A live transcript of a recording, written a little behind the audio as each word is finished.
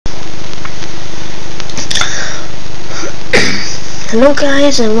Hello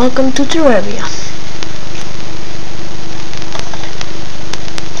guys and welcome to Terraria.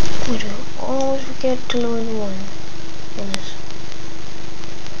 I do always forget to load one. Goodness.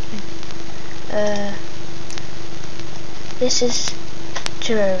 This is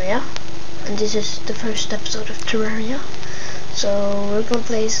Terraria, and this is the first episode of Terraria. So we're gonna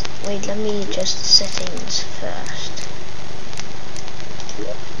play. Wait, let me adjust the settings first.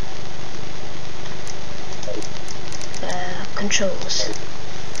 Controls.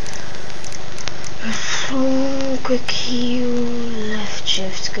 Quick heal, left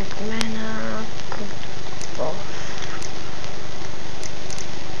shift, quick mana, quick buff.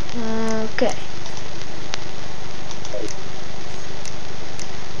 Okay.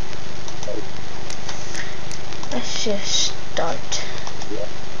 Let's just start.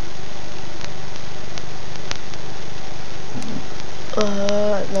 No,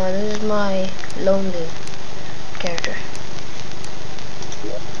 this is my lonely character.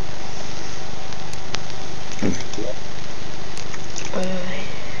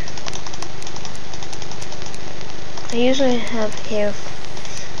 I usually have hair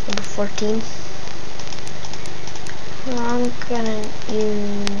number 14. I'm gonna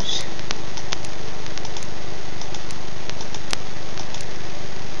use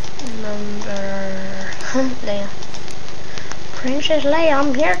number Leia. Princess Leia,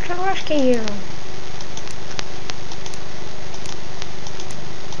 I'm here to rescue you.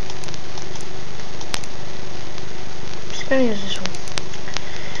 Just gonna use this one.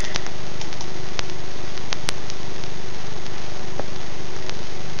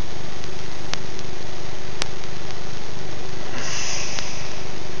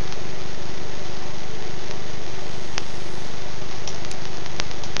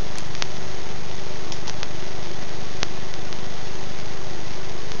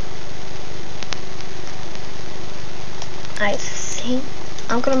 I think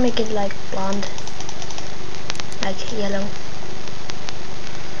I'm gonna make it like blonde, like yellow,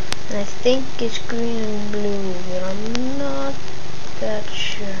 and I think it's green and blue, but I'm not that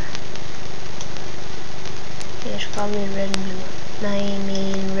sure. It's probably red and blue. I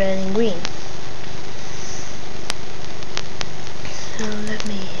mean red and green. So let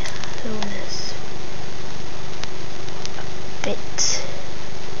me do this a bit.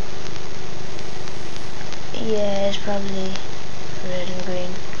 Yeah, it's probably red and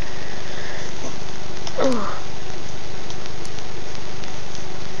green. Oh.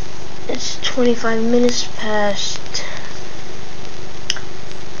 It's 25 minutes past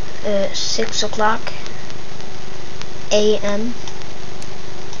 6 o'clock a.m.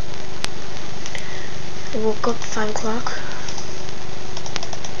 I woke up 5 o'clock.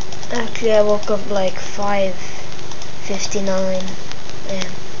 Actually, I woke up like 5:59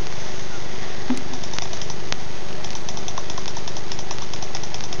 a.m.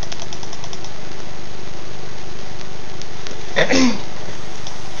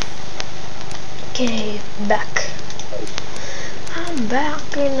 Okay, back. I'm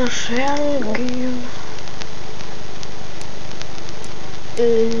back in the cell again.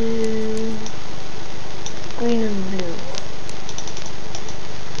 Green and blue.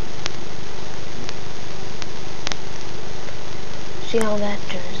 See how that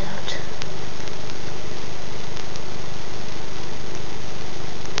turns out.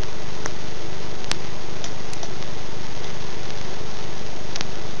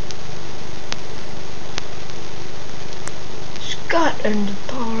 Scott and the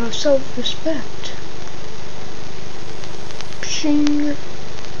power of self-respect. Pshing.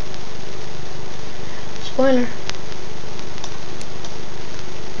 Spoiler.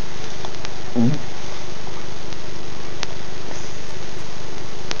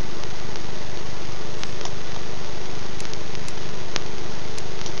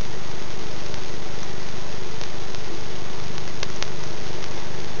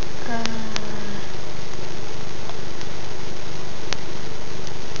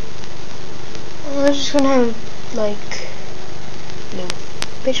 I'm just gonna have like blue,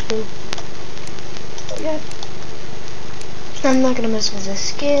 pitch blue. Yeah. I'm not gonna mess with the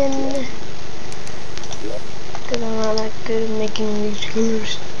skin because I'm not that good at making these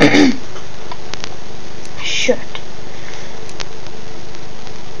colors. Shirt.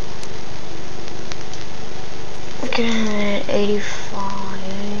 Okay, 85.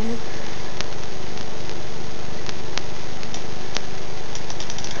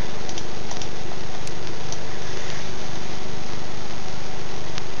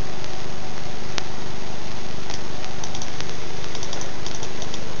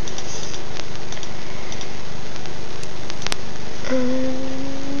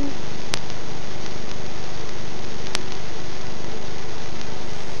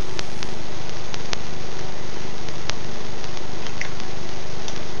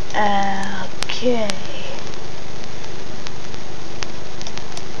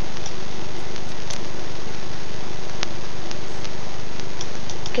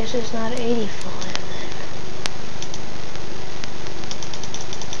 course it's not 85 then.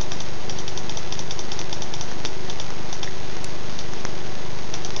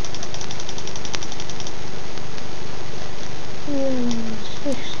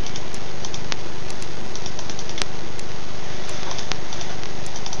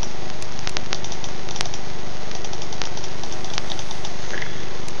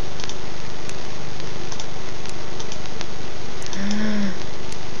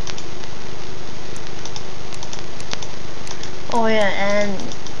 Oh yeah, and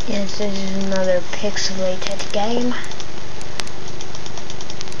yes, this is another pixelated game.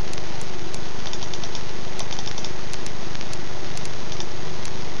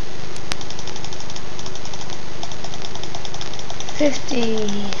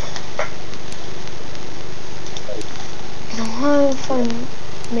 Now how if I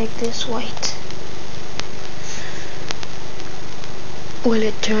make this white? Will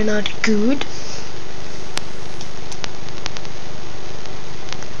it turn out good?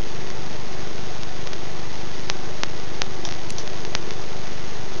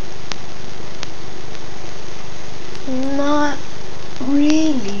 Not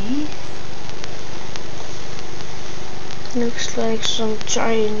really. Looks like some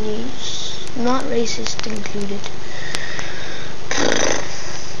Chinese, not racist included.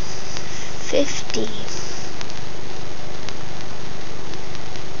 50.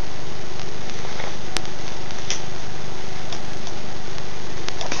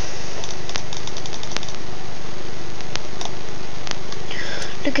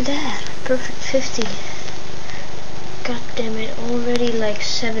 Look at that, perfect 50. God damn it, already like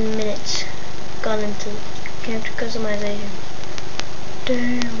 7 minutes gone into character customization.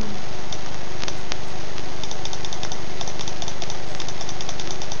 Damn.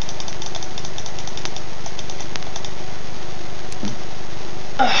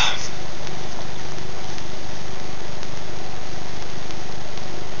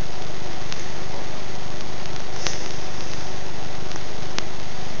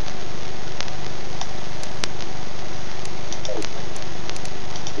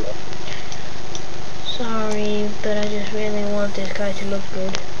 Sorry, but I just really want this guy to look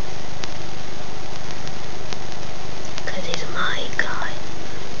good. Cause he's my guy.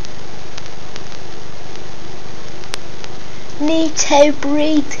 Neato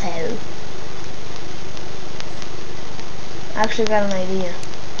burrito. I actually got an idea.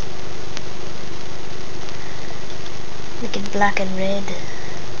 Make it black and red.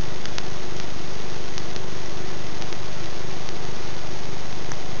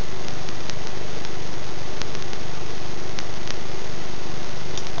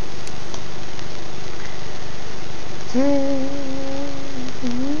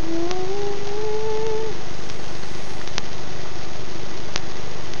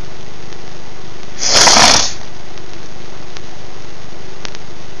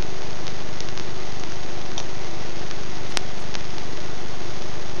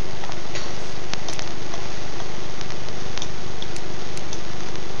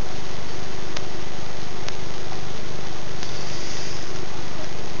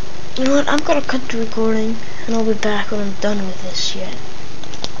 You know what, I'm gonna cut the recording and I'll be back when I'm done with this shit.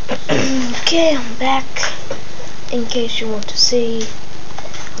 Okay, I'm back. In case you want to see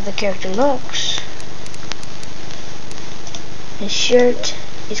how the character looks. His shirt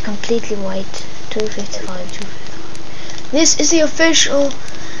is completely white. 255, 255. This is the official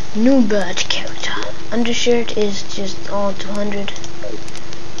New Bird character. Undershirt is just all 200.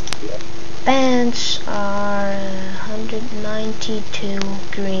 Pants are 192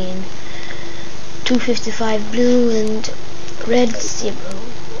 green, 255 blue and red 0,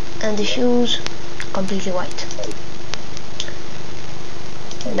 and the shoes completely white.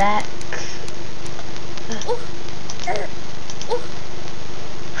 Back.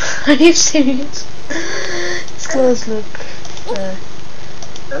 Are you serious? His clothes look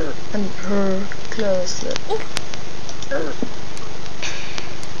and her clothes look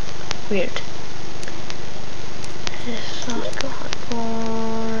weird. Soft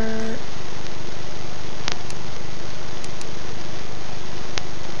hardcore.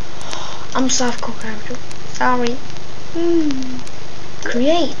 I'm softcore character. Sorry.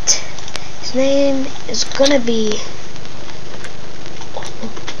 Create. His name is gonna be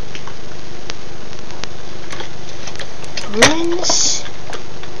Prince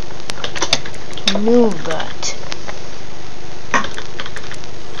Newbert.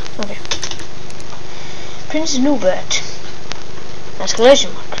 Okay. Prince Newbert.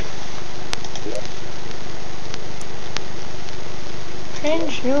 Exclamation mark.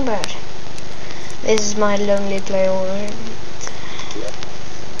 Prince Newbert. This is my lonely player world.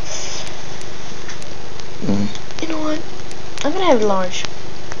 You know what? I'm gonna have large.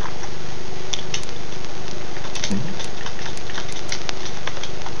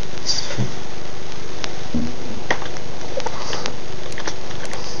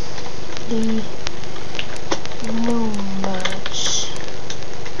 The numbers.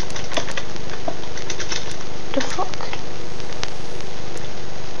 The fuck?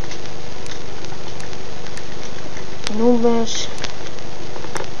 Numbers.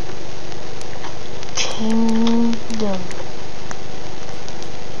 Kingdom.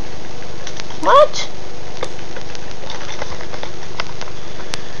 What?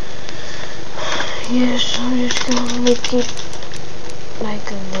 Yes, I'm just gonna make it like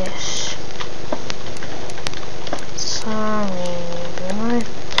this. Sorry, but I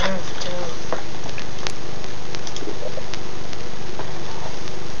have to.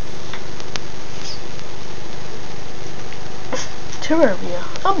 Terraria,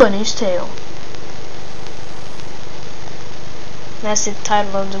 a bunny's tail. That's the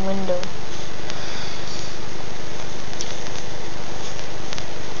title of the window.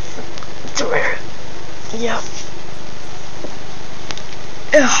 Terraria. Yeah.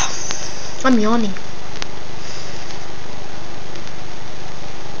 Ugh. I'm yawning.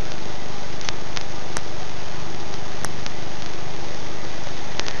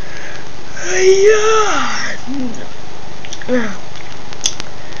 Yeah.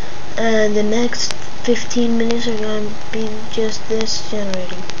 And the next 15 minutes are gonna be just this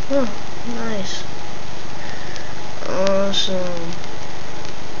generating. Oh, nice. Awesome.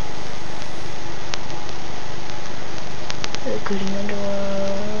 Recruiting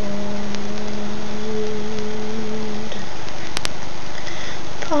underworld.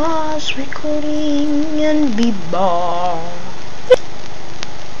 Pause recording and be back.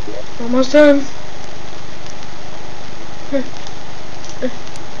 Almost done.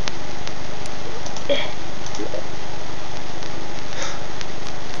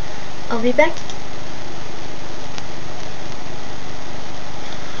 I'll be back.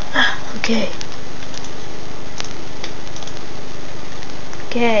 Okay.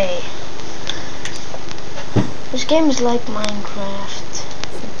 Okay. This game is like Minecraft.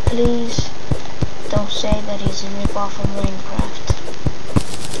 Please don't say that it's a ripoff of Minecraft.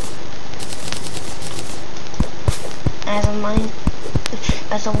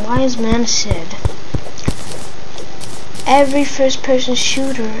 As a wise man said, every first-person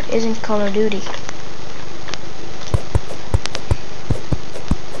shooter isn't Call of Duty.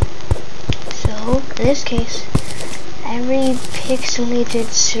 So, in this case, every pixelated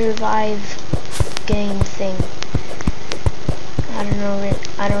survive game thing, I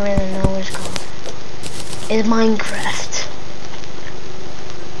don't really know what it's called, is Minecraft.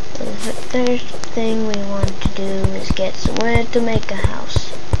 The third thing we want to do is get somewhere to make a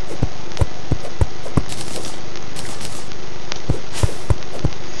house.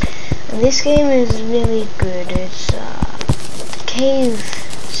 And this game is really good. It's cave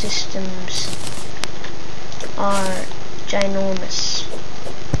systems are ginormous.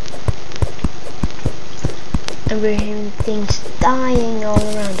 Everything's dying all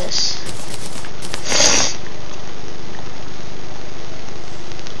around us.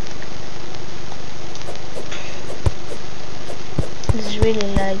 This is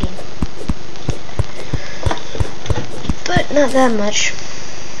really lagging, but not that much.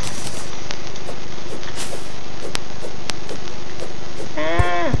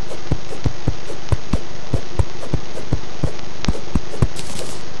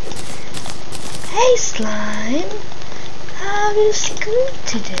 Hey slime, how is school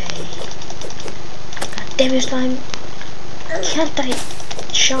today? God damn it, slime, can't I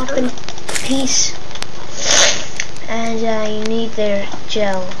sharpen peace? And you need their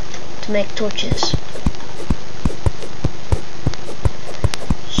gel to make torches.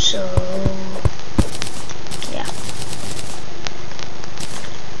 So yeah.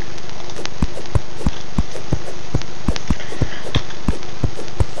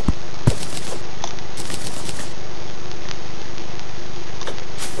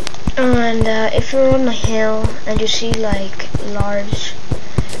 And if you're on a hill and you see like large,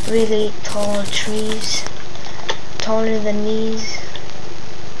 really tall trees, taller than these,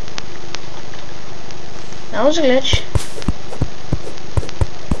 that was a glitch.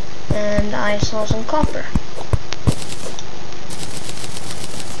 And I saw some copper.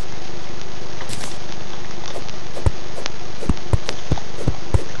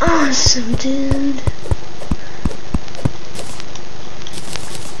 Awesome, dude.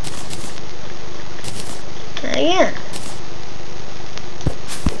 Again.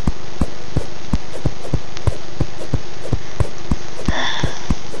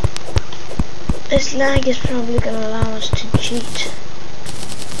 This lag is probably gonna allow us to cheat.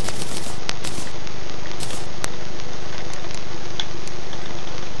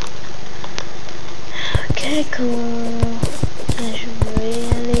 Okay, cool. I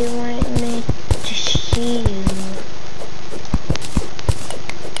really want me to see you.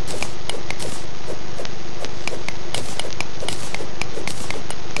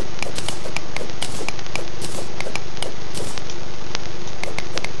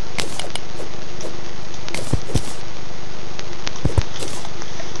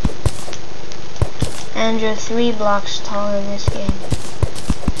 And you're 3 blocks taller in this game.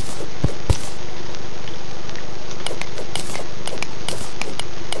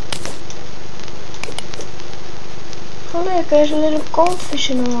 Oh look, there's a little goldfish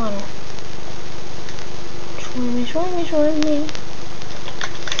in the water. Swimmy, swimmy, swimmy.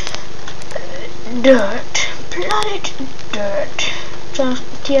 Dirt. Bloody dirt. Just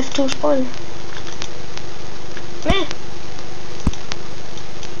TF2 spoiler. Meh.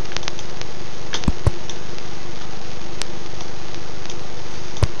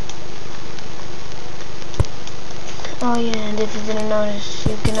 Oh yeah, and if you didn't notice,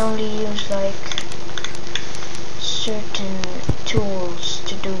 you can only use like certain tools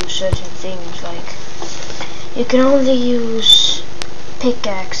to do certain things. Like you can only use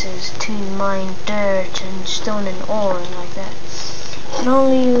pickaxes to mine dirt and stone and ore and like that. You can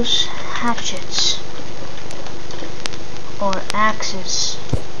only use hatchets or axes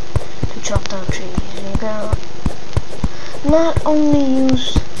to chop down trees. You can not only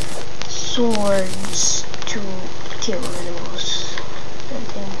use swords to kill animals and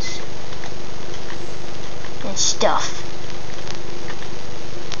things and stuff.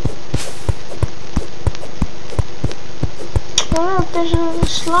 Oh look, there's a little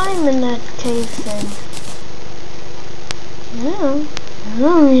slime in that cave thing. Yeah,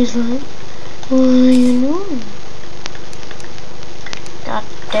 hello slime. What are you doing? God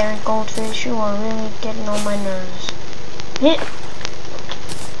damn it, goldfish, you are really getting on my nerves. Hit.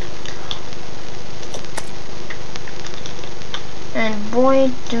 And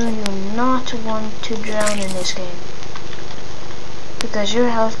boy, do you not want to drown in this game, because your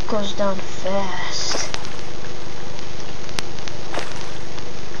health goes down fast.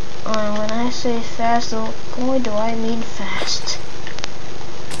 And when I say fast, oh boy, do I mean fast.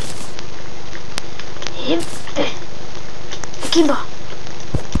 Hip, Kimba,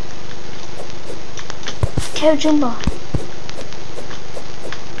 Kajumba.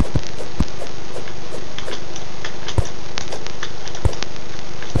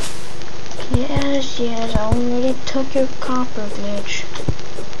 Yes, I already took your copper glitch.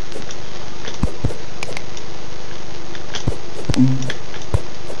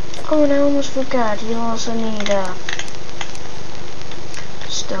 Oh, and I almost forgot, you also need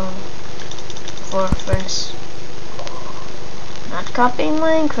stone for furnace. Not copying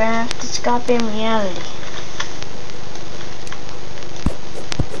Minecraft, it's copying reality.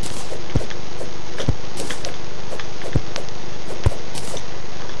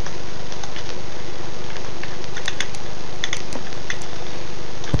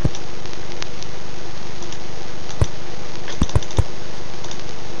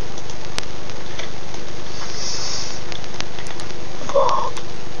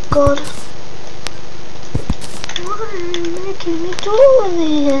 God, why are you making me do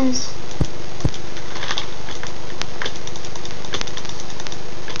this?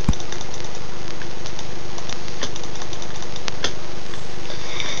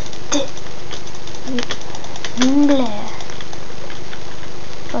 Blah.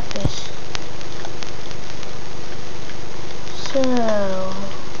 Fuck this. So,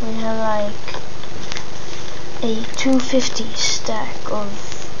 we have like a 250 stack of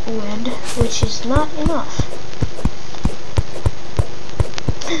wood, which is not enough.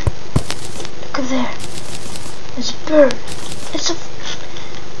 Look up there. It's a bird. It's a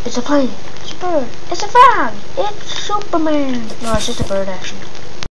plane. It's a bird. It's a frog. It's Superman. No, it's just a bird actually.